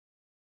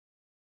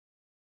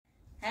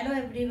Hello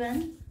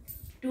everyone.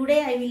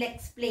 Today I will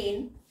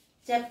explain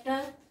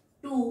chapter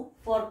 2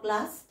 for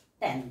class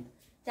 10.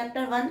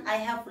 Chapter 1 I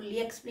have fully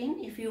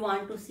explained. If you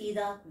want to see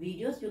the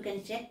videos you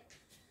can check.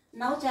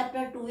 Now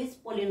chapter 2 is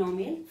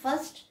polynomial.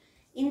 First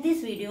in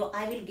this video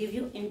I will give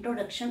you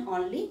introduction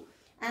only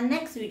and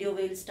next video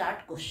we will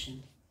start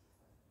question.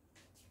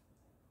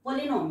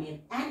 Polynomial,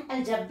 an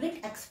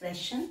algebraic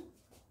expression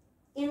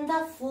in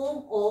the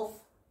form of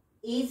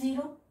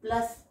a0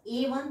 plus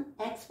a1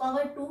 x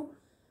power 2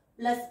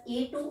 plus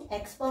a2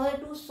 x power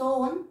 2 so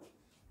on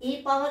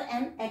a power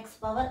n x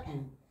power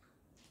n,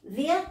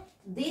 where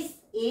this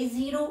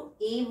a0,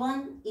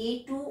 a1,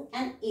 a2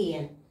 and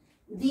an,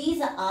 these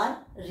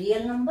are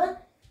real number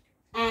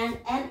and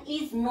n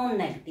is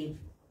non-negative.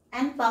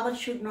 N power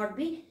should not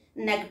be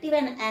negative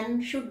and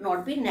n should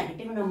not be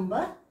negative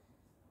number,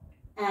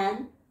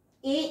 and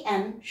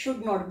an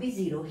should not be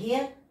 0.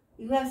 Here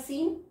you have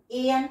seen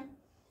an.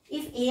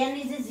 If an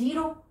is a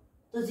 0,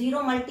 so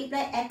 0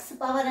 multiply x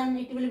power n,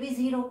 it will be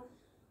 0.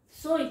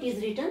 So it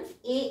is written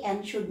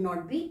an should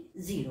not be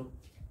 0.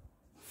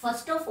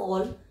 First of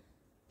all,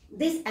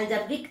 this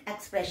algebraic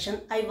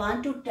expression I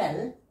want to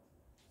tell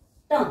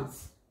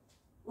terms.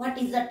 What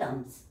is the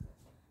terms?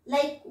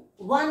 Like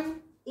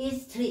 1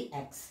 is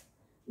 3x.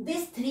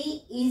 This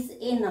 3 is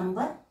a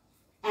number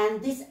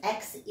and this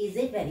x is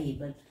a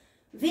variable.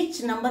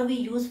 Which number we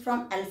use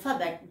from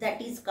alphabet,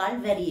 that is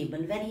called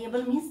variable.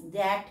 Variable means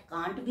that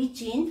can't be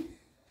changed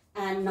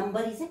and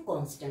number is a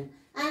constant.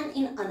 And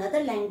in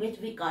another language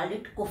we call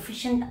it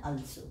coefficient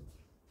also.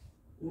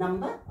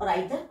 Number or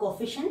either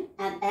coefficient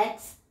and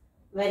x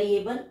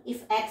variable.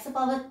 If x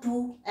power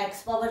 2,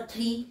 x power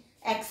 3,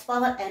 x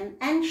power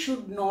n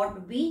should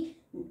not be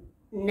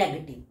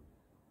negative.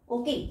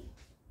 Okay.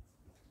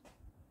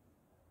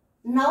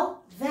 Now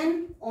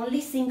when only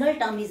single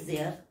term is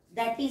there,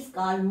 that is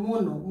called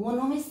mono.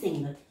 Mono means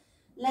single.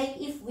 Like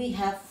if we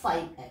have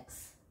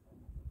 5x,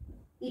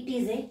 it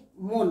is a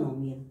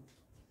monomial.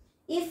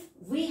 If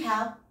we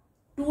have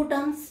two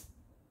terms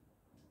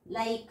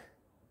like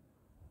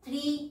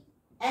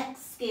 3x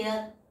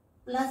square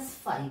plus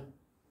 5,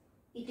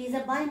 it is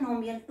a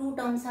binomial. Two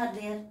terms are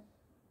there.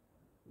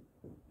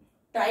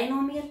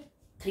 Trinomial,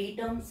 3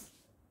 terms.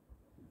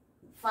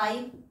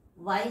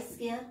 5y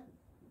square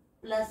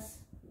plus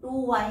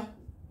 2y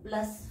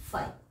plus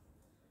 5.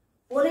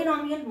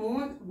 Polynomial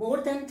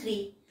more than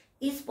 3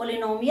 is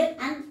polynomial,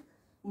 and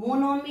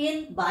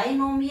monomial,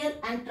 binomial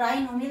and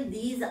trinomial,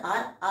 these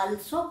are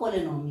also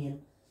polynomial.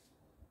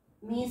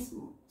 Means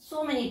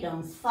so many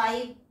terms.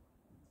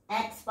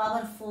 5x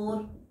power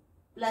 4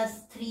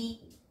 plus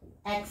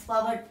 3x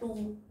power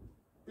 2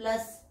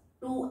 plus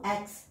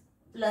 2x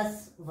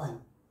plus 1.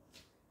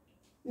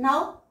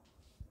 Now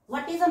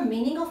what is the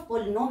meaning of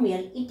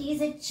polynomial? It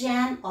is a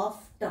chain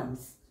of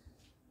terms.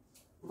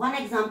 One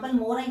example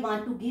more I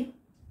want to give.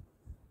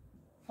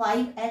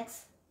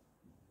 5x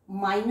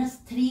minus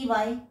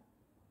 3y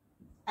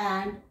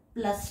and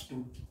plus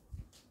 2.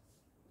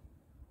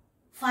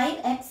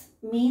 5x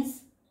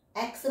means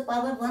x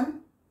power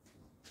 1.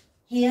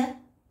 Here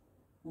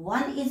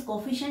 1 is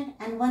coefficient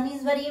and 1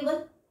 is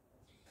variable.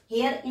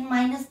 Here in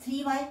minus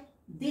 3y,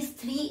 this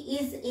 3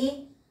 is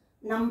a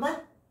number,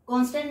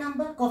 constant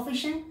number,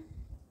 coefficient,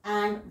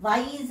 and y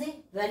is a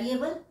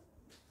variable,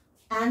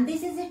 and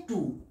this is a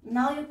 2.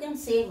 Now you can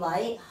say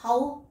why,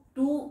 how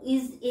 2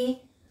 is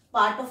a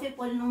part of a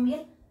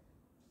polynomial.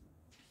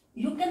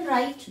 You can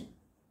write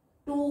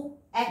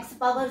 2x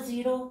power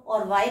 0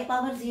 or y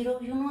power 0.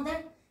 You know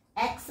that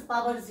x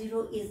power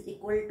 0 is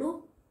equal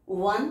to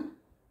 1,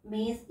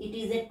 means it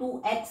is a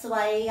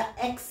 2xy,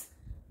 x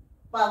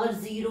power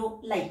 0,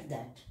 like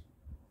that.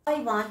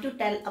 I want to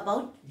tell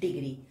about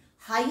degree.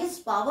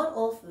 Highest power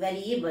of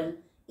variable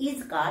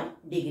is called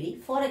degree.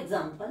 For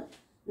example,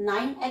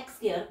 9x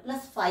square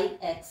plus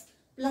 5x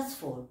plus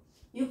 4.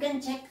 You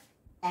can check.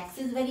 X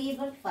is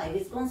variable, 5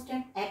 is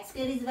constant, x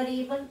square is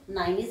variable,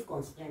 9 is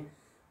constant.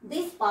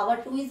 This power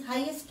 2 is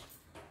highest.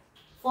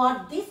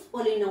 For this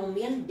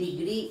polynomial,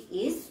 degree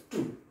is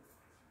 2.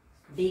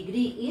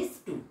 Degree is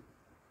 2.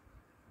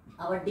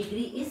 Our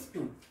degree is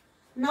 2.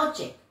 Now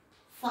check.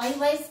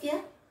 5y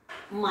square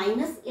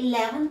minus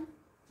 11x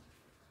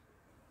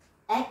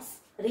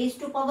raised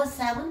to power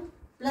 7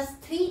 plus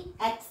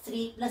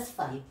 3x3 plus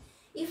 5.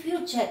 If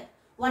you check,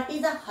 what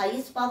is the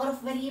highest power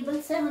of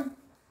variable? 7.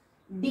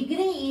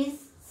 Degree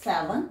is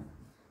 7,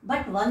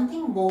 but one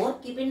thing more,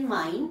 keep in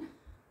mind,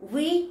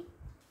 we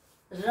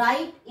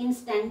write in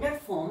standard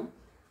form.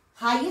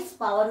 Highest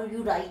power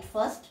you write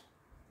first.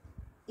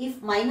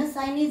 If minus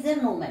sign is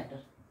there, no matter.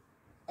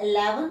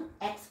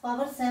 11x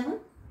power 7,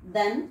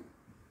 then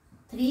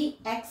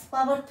 3x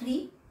power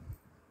 3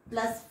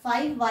 plus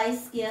 5y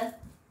square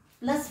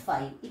plus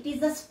 5. It is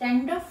the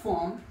standard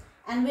form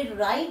and we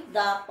write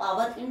the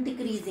power in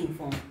decreasing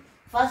form.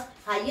 First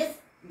highest,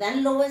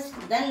 then lowest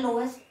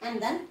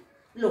and then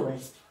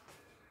lowest.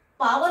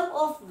 Power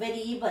of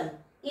variable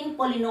in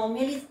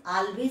polynomial is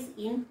always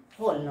in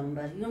whole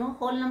number. You know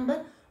whole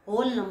number?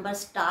 Whole number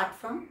start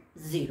from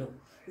 0.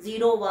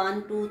 0,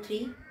 1, 2,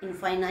 3,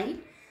 infinite.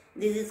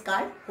 This is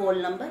called whole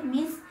number,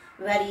 means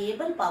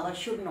variable power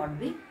should not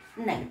be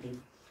negative.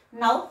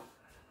 Now,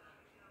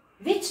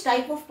 which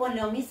type of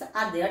polynomials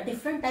are there?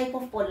 Different type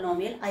of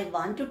polynomial I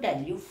want to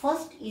tell you.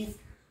 First is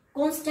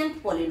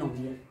constant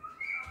polynomial.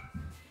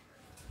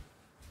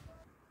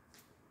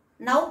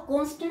 Now,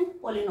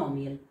 constant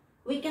polynomial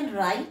we can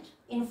write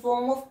in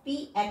form of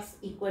px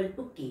equal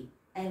to k,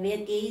 and where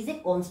k is a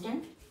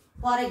constant.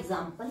 For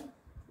example,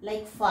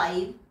 like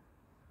 5,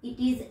 it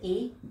is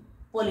a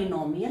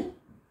polynomial,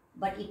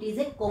 but it is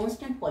a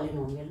constant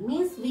polynomial,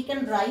 means we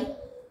can write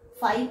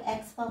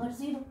 5x power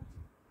 0.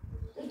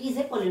 It is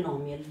a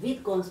polynomial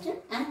with constant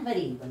and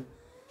variable.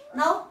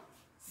 Now,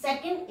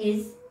 second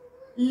is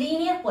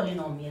linear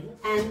polynomial,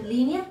 and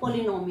linear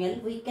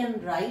polynomial we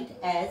can write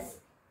as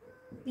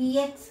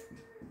px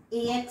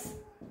ax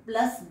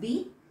plus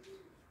b,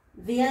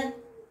 where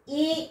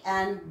a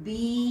and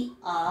b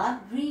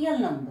are real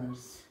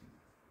numbers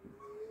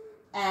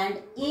and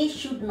a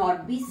should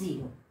not be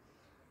 0.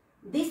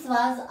 This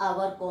was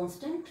our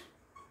constant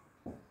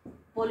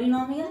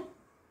polynomial.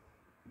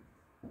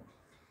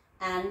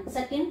 And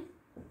second,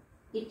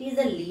 it is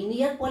a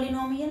linear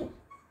polynomial.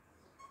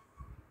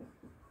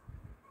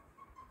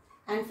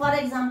 And for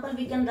example,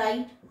 we can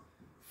write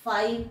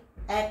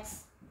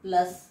 5x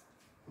plus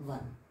 1.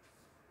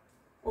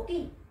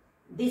 Okay,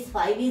 this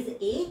 5 is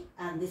a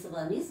and this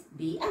 1 is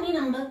b. Any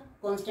number,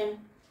 constant,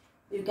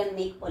 you can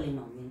make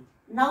polynomial.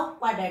 Now,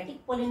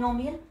 quadratic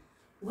polynomial,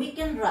 we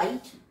can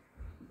write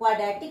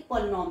quadratic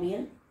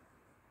polynomial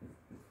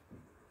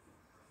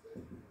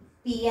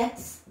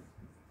px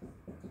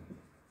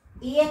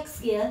ax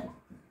square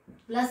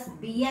plus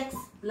bx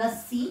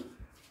plus c,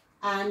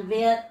 and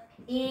where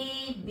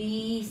a,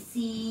 b,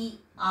 c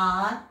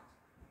are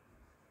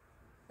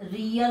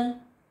real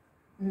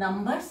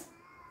numbers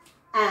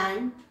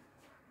and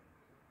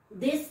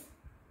this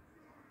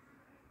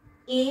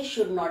a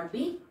should not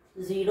be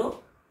 0.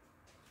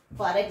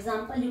 For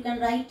example, you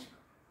can write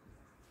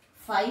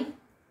 5x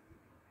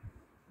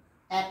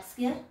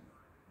square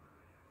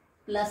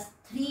plus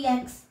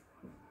 3x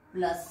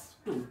plus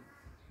 2.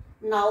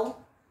 Now,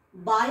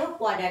 by a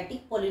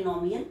quadratic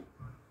polynomial,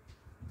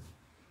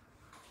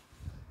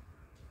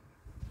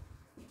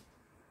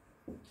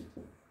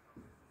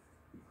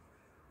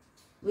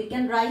 we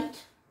can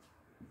write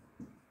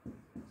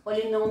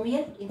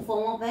polynomial in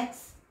form of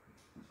x,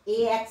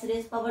 ax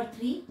raised power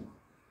 3,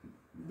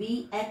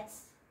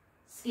 bx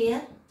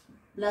square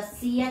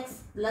plus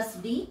cx plus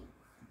d,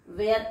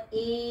 where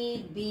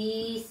a,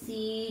 b,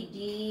 c,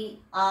 d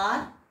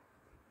are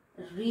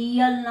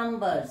real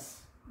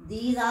numbers.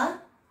 These are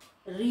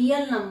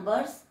real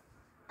numbers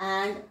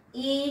and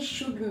a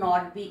should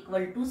not be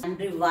equal to, and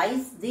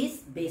revise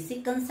this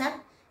basic concept,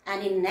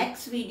 and in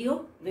next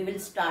video we will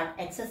start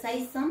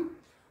exercise sum.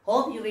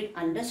 Hope you will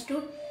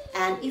understood,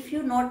 and if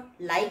you not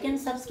like and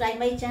subscribe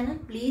my channel,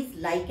 please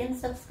like and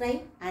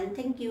subscribe, and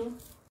thank you.